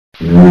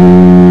What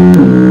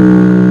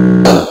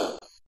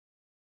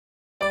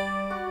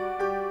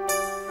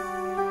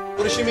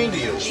does she mean to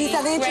you? She's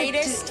the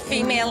greatest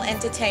female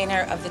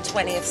entertainer of the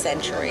 20th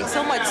century.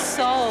 So much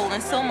soul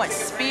and so much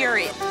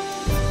spirit.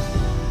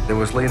 There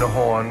was Lena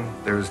Horne,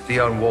 there's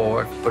Dionne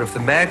Warwick. But if the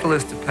mantle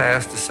is to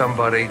pass to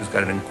somebody who's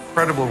got an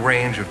incredible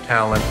range of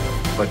talent,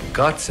 but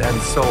guts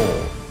and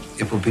soul,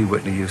 it will be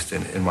Whitney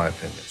Houston, in my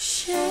opinion.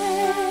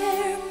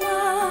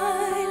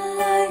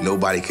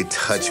 Nobody could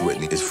touch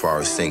Whitney as far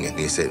as singing.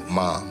 He said,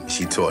 Mom,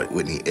 she taught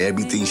Whitney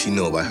everything she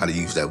knew about how to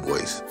use that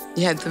voice.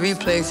 You had 3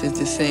 places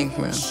to sing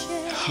from.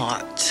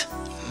 Heart,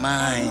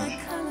 mind,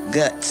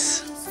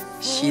 guts.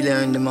 She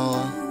learned them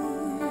all.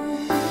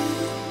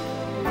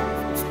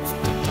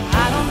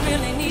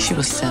 She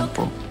was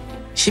simple.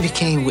 She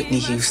became Whitney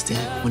Houston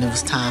when it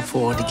was time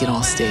for her to get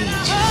on stage.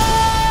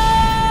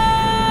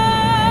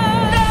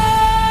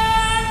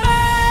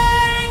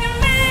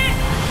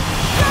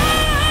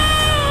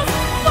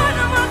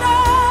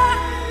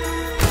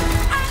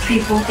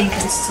 People think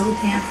it's so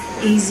damn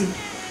easy,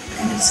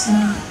 and it's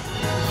not.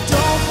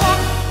 Don't walk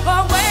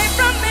away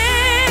from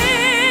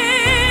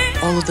me.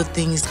 All of the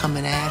things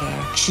coming at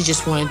her, she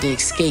just wanted to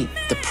escape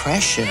the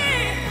pressure. I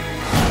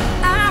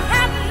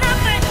have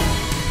nothing,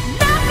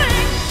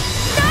 nothing,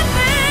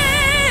 nothing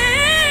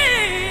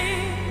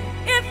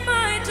if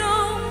I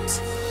don't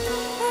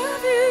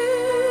have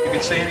you. You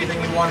could say anything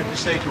you wanted to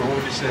say to her, what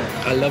would you say?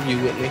 I love you,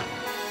 Whitney.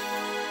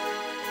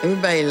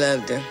 Everybody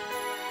loved her.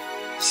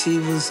 She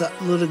was a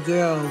little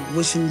girl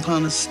wishing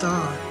upon a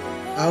star,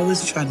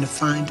 always trying to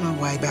find her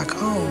way back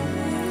home.